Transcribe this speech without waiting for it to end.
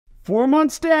4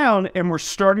 months down, and we're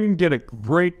starting to get a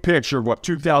great picture of what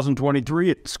 2023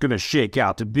 it's going to shake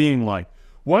out to being like.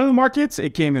 One of the markets,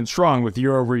 it came in strong with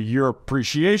year-over-year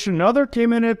appreciation. Another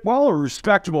came in at, well, a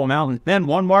respectable amount. And then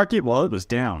one market, well, it was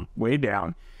down, way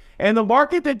down. And the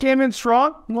market that came in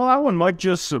strong, well, that one might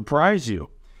just surprise you.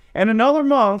 And another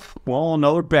month, well,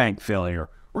 another bank failure.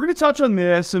 We're going to touch on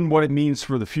this and what it means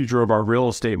for the future of our real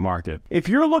estate market. If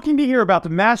you're looking to hear about the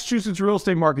Massachusetts real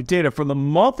estate market data for the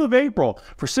month of April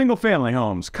for single-family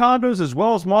homes, condos, as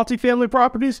well as multifamily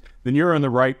properties, then you're in the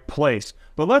right place.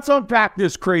 But let's unpack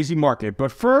this crazy market.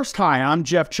 But first, hi, I'm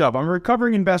Jeff Chubb. I'm a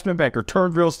recovering investment banker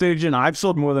turned real estate agent. I've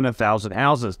sold more than 1,000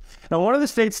 houses. Now, one of the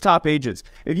state's top agents.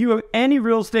 If you have any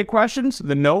real estate questions,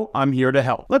 then know I'm here to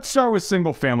help. Let's start with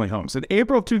single-family homes. In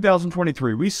April of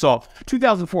 2023, we saw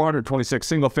 2,426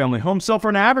 single-family homes sell for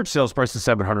an average sales price of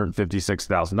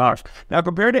 $756,000. Now,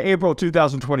 compared to April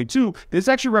 2022, this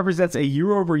actually represents a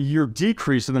year-over-year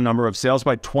decrease in the number of sales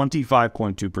by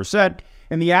 25.2%.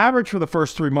 And the average for the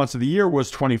first 3 months of the year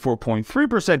was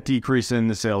 24.3% decrease in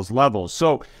the sales levels.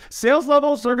 So sales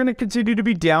levels are going to continue to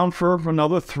be down for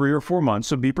another 3 or 4 months,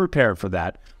 so be prepared for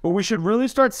that. But we should really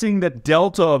start seeing the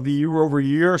delta of the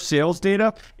year-over-year sales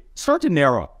data start to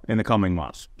narrow in the coming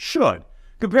months. Should.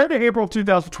 Compared to April of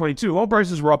 2022, home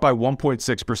prices were up by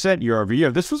 1.6%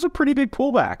 year-over-year. This was a pretty big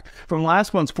pullback from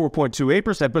last month's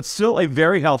 4.28%, but still a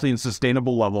very healthy and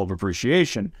sustainable level of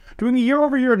appreciation. Doing a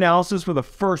year-over-year analysis for the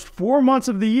first 4 months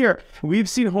of the year, we've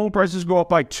seen home prices go up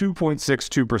by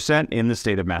 2.62% in the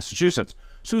state of Massachusetts.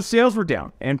 So sales were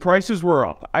down and prices were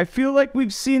up. I feel like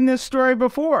we've seen this story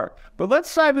before, but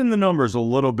let's dive in the numbers a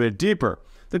little bit deeper.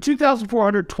 The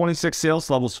 2,426 sales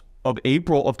levels of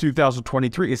April of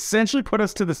 2023 essentially put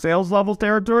us to the sales level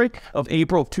territory of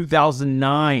April of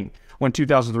 2009, when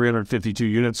 2,352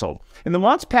 units sold. In the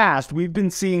months past, we've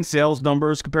been seeing sales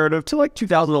numbers comparative to like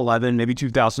 2011, maybe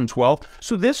 2012,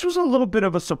 so this was a little bit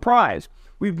of a surprise.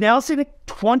 We've now seen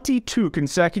 22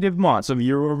 consecutive months of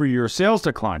year-over-year sales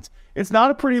declines. It's not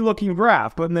a pretty looking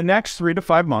graph, but in the next 3 to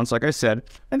 5 months, like I said,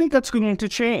 I think that's going to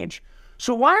change.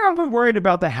 So why are we worried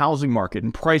about the housing market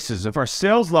and prices if our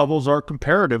sales levels are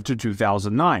comparative to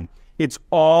 2009? It's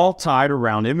all tied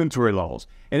around inventory levels.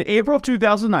 In April of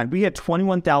 2009, we had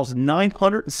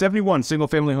 21,971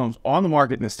 single-family homes on the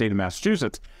market in the state of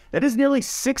Massachusetts. That is nearly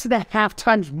 6.5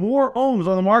 times more homes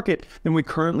on the market than we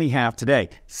currently have today.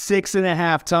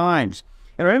 6.5 times.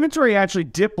 And our inventory actually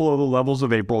dipped below the levels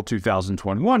of April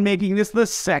 2021, making this the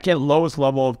second lowest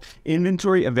level of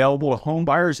inventory available to home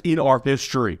buyers in our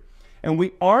history. And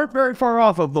we aren't very far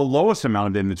off of the lowest amount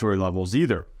of inventory levels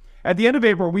either. At the end of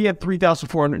April, we had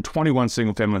 3,421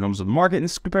 single-family homes on the market, and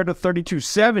this is compared to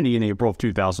 3,270 in April of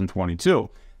 2022.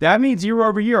 That means year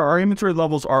over year, our inventory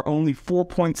levels are only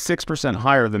 4.6%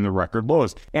 higher than the record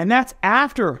lowest. And that's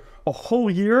after a whole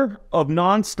year of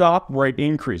nonstop rate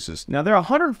increases. Now, there are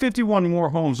 151 more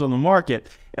homes on the market,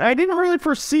 and I didn't really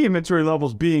foresee inventory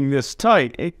levels being this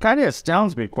tight. It kind of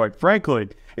astounds me, quite frankly.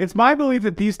 It's my belief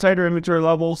that these tighter inventory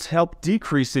levels help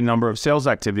decrease the number of sales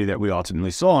activity that we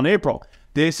ultimately saw in April.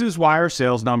 This is why our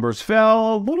sales numbers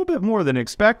fell a little bit more than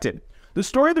expected. The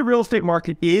story of the real estate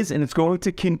market is, and it's going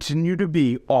to continue to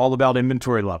be, all about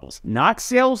inventory levels. Not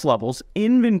sales levels,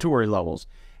 inventory levels.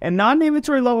 And not an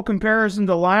inventory level comparison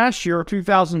to last year,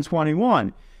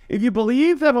 2021. If you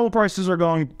believe that home prices are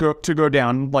going to go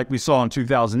down like we saw in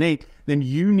 2008, then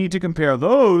you need to compare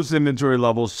those inventory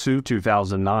levels to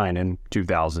 2009 and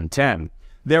 2010.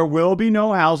 There will be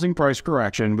no housing price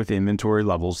correction with inventory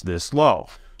levels this low.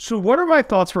 So what are my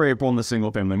thoughts for April in the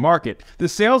single-family market? The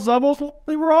sales levels, well,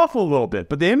 they were off a little bit,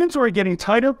 but the inventory getting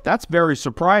tighter, that's very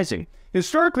surprising.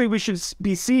 Historically, we should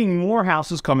be seeing more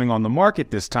houses coming on the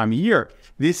market this time of year.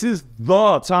 This is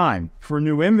the time for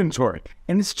new inventory,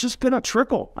 and it's just been a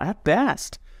trickle at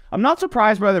best. I'm not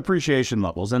surprised by the appreciation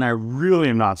levels, and I really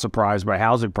am not surprised by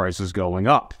housing prices going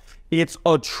up. It's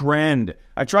a trend.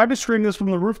 I tried to scream this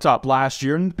from the rooftop last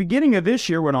year, and at the beginning of this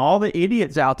year when all the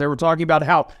idiots out there were talking about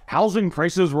how housing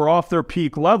prices were off their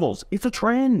peak levels. It's a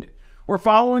trend. We're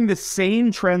following the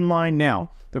same trend line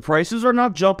now. The prices are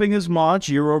not jumping as much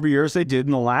year over year as they did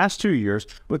in the last 2 years,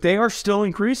 but they are still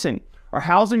increasing. Our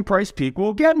housing price peak will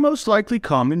again most likely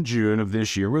come in June of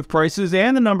this year, with prices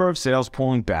and the number of sales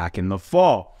pulling back in the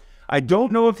fall. I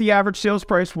don't know if the average sales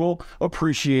price will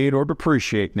appreciate or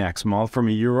depreciate next month from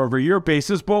a year-over-year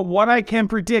basis, but what I can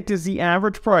predict is the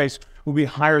average price will be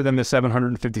higher than the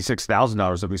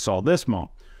 $756,000 that we saw this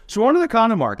month. So on to the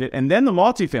condo market and then the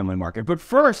multifamily market. But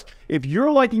first, if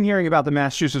you're liking hearing about the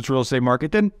Massachusetts real estate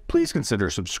market, then please consider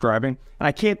subscribing. And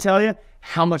I can't tell you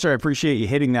how much I appreciate you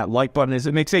hitting that like button, as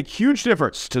it makes a huge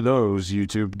difference to those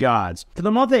YouTube gods. For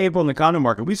the month of April in the condo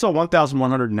market, we saw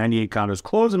 1,198 condos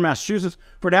close in Massachusetts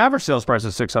for an average sales price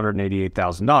of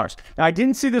 $688,000. Now, I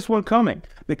didn't see this one coming.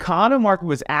 The condo market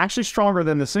was actually stronger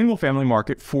than the single-family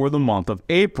market for the month of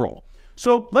April.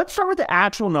 So let's start with the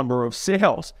actual number of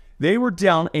sales. They were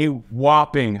down a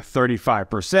whopping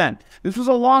 35%. This was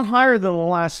a lot higher than the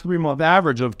last 3-month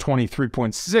average of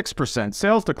 23.6%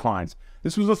 sales declines.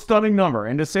 This was a stunning number,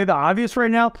 and to say the obvious right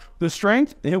now, the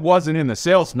strength, it wasn't in the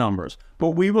sales numbers,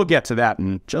 but we will get to that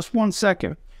in just one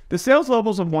second. The sales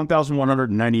levels of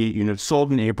 1,198 units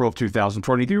sold in April of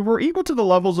 2023 were equal to the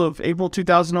levels of April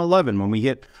 2011 when we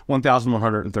hit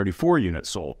 1,134 units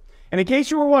sold. And in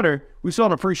case you were wondering, we saw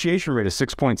an appreciation rate of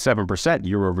 6.7%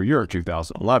 year over year in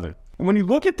 2011. And when you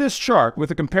look at this chart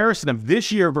with a comparison of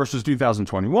this year versus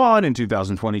 2021 and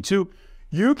 2022,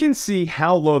 you can see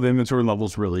how low the inventory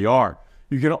levels really are.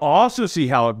 You can also see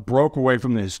how it broke away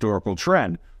from the historical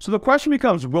trend. So the question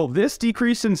becomes, will this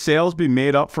decrease in sales be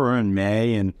made up for in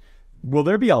May? And will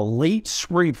there be a late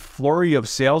spring flurry of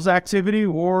sales activity?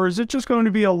 Or is it just going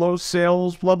to be a low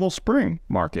sales level spring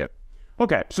market?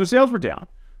 Okay, so sales were down.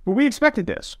 But we expected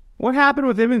this. What happened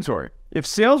with inventory? If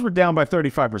sales were down by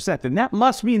 35%, then that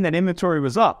must mean that inventory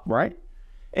was up, right?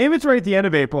 Inventory at the end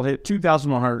of April hit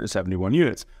 2,171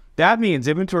 units. That means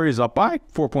inventory is up by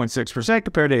 4.6%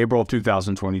 compared to April of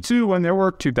 2022 when there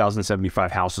were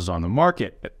 2,075 houses on the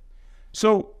market.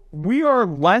 So we are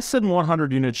less than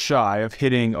 100 units shy of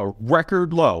hitting a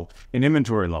record low in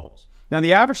inventory levels. Now,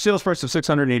 the average sales price of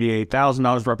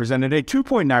 $688,000 represented a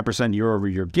 2.9%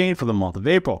 year-over-year gain for the month of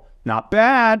April. Not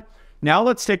bad. Now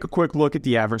let's take a quick look at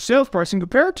the average sales price and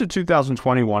compare it to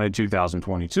 2021 and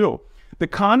 2022. The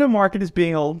condo market is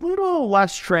being a little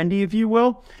less trendy, if you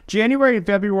will. January and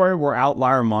February were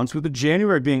outlier months, with the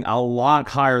January being a lot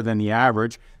higher than the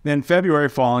average, then February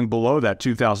falling below that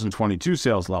 2022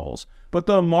 sales levels. But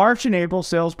the March and April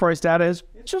sales price data is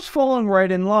just falling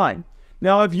right in line.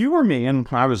 Now, if you were me and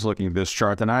I was looking at this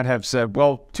chart, then I'd have said,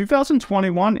 well,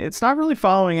 2021, it's not really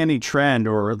following any trend,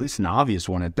 or at least an obvious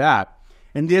one at that.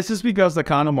 And this is because the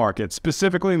condo market,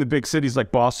 specifically in the big cities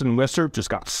like Boston and Worcester, just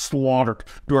got slaughtered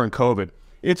during COVID.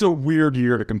 It's a weird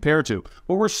year to compare to,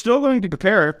 but we're still going to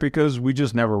compare it because we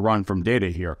just never run from data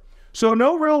here. So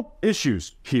no real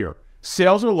issues here.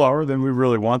 Sales are lower than we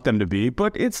really want them to be,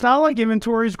 but it's not like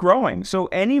inventory is growing. So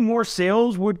any more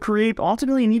sales would create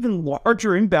ultimately an even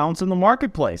larger imbalance in the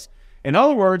marketplace. In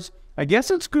other words, I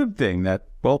guess it's a good thing that,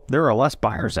 well, there are less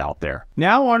buyers out there.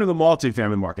 Now on to the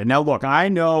multifamily market. Now look, I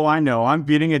know, I'm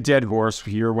beating a dead horse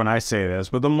here when I say this,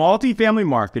 but the multifamily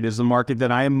market is the market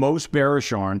that I am most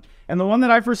bearish on and the one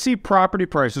that I foresee property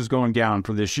prices going down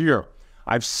for this year.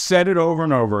 I've said it over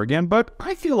and over again, but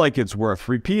I feel like it's worth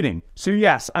repeating. So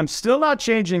yes, I'm still not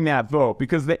changing that vote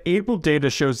because the April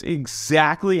data shows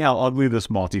exactly how ugly this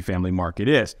multifamily market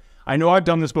is. I know I've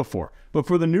done this before, but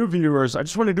for the new viewers, I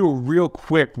just want to do a real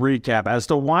quick recap as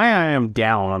to why I am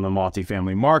down on the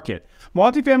multifamily market.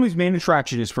 Multifamily's main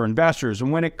attraction is for investors,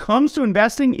 and when it comes to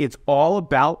investing, it's all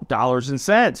about dollars and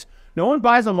cents. No one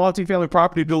buys a multifamily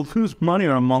property to lose money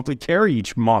on a monthly carry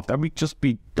each month. That would just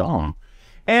be dumb.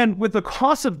 And with the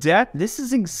cost of debt, this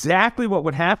is exactly what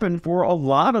would happen for a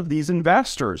lot of these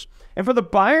investors. And for the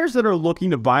buyers that are looking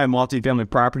to buy a multifamily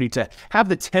property to have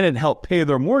the tenant help pay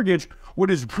their mortgage, what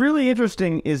is really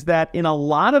interesting is that in a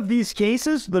lot of these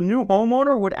cases, the new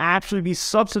homeowner would actually be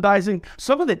subsidizing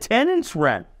some of the tenant's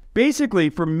rent. Basically,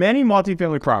 for many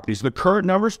multifamily properties, the current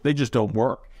numbers, they just don't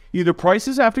work. Either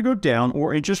prices have to go down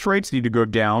or interest rates need to go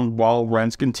down while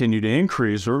rents continue to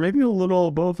increase, or maybe a little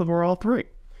of both or all three.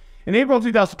 In April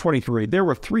 2023, there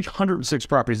were 306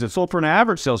 properties that sold for an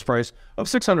average sales price of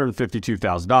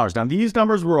 $652,000. Now, these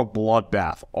numbers were a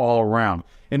bloodbath all around.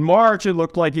 In March, it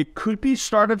looked like it could be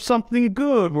start of something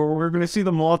good, where we're going to see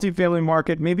the multifamily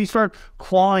market maybe start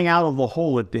clawing out of the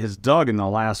hole it has dug in the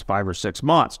last 5 or 6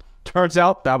 months. Turns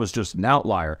out that was just an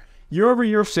outlier.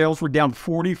 Year-over-year sales were down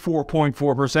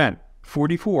 44.4%.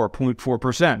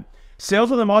 44.4%.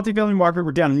 Sales of the multifamily market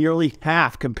were down nearly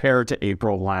half compared to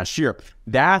April last year.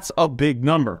 That's a big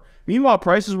number. Meanwhile,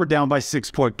 prices were down by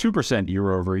 6.2%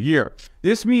 year over year.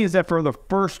 This means that for the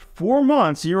first 4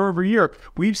 months year over year,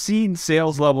 we've seen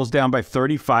sales levels down by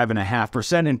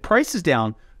 35.5% and prices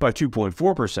down by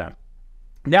 2.4%.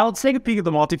 Now let's take a peek at the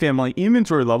multifamily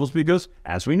inventory levels because,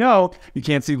 as we know, you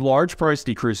can't see large price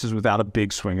decreases without a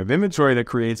big swing of inventory that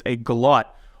creates a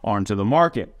glut onto the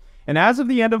market. And as of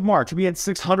the end of March, we had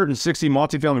 660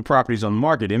 multifamily properties on the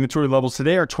market. Inventory levels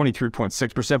today are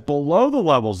 23.6% below the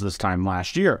levels this time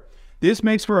last year. This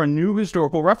makes for a new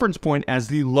historical reference point as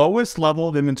the lowest level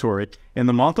of inventory in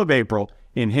the month of April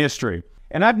in history.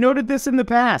 And I've noted this in the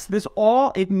past.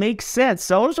 It makes sense.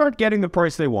 Sellers aren't getting the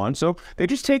price they want, so they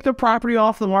just take their property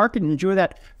off the market and enjoy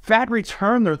that fat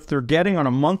return they're getting on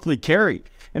a monthly carry.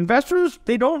 Investors,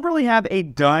 they don't really have a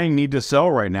dying need to sell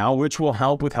right now, which will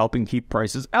help with helping keep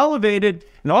prices elevated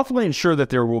and ultimately ensure that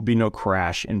there will be no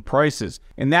crash in prices.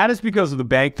 And that is because of the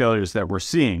bank failures that we're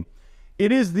seeing.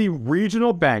 It is the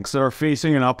regional banks that are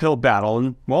facing an uphill battle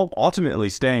and, well, ultimately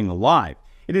staying alive.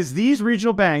 It is these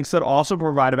regional banks that also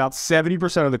provide about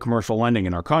 70% of the commercial lending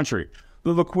in our country.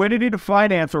 The liquidity to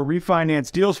finance or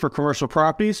refinance deals for commercial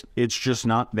properties, it's just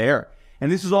not there.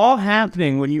 And this is all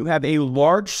happening when you have a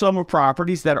large sum of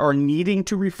properties that are needing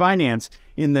to refinance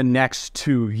in the next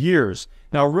 2 years.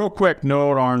 Now, real quick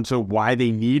note on to why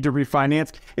they need to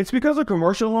refinance. It's because a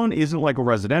commercial loan isn't like a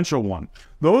residential one.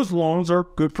 Those loans are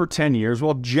good for 10 years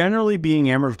while generally being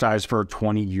amortized for a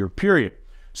 20-year period.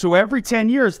 So every 10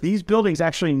 years, these buildings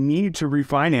actually need to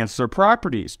refinance their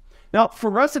properties. Now, for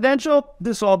residential,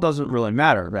 this all doesn't really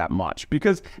matter that much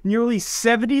because nearly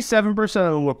 77%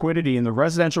 of the liquidity in the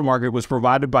residential market was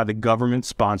provided by the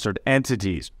government-sponsored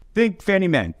entities. Think Fannie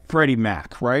Mae, Freddie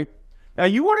Mac, right? Now,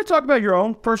 you want to talk about your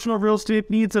own personal real estate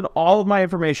needs, and all of my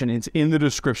information is in the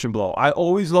description below. I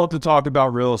always love to talk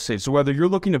about real estate, so whether you're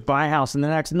looking to buy a house in the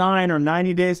next 9 or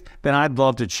 90 days, then I'd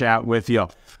love to chat with you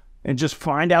and just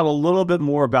find out a little bit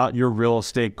more about your real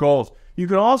estate goals. You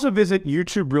can also visit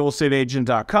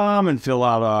YouTubeRealEstateAgent.com and fill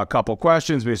out a couple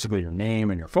questions, basically your name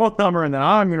and your phone number, and then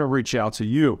I'm going to reach out to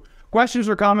you. Questions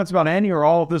or comments about any or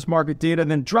all of this market data,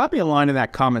 then drop me a line in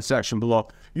that comment section below.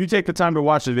 You take the time to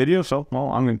watch the video, so,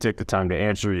 well, I'm going to take the time to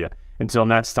answer you. Until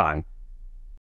next time,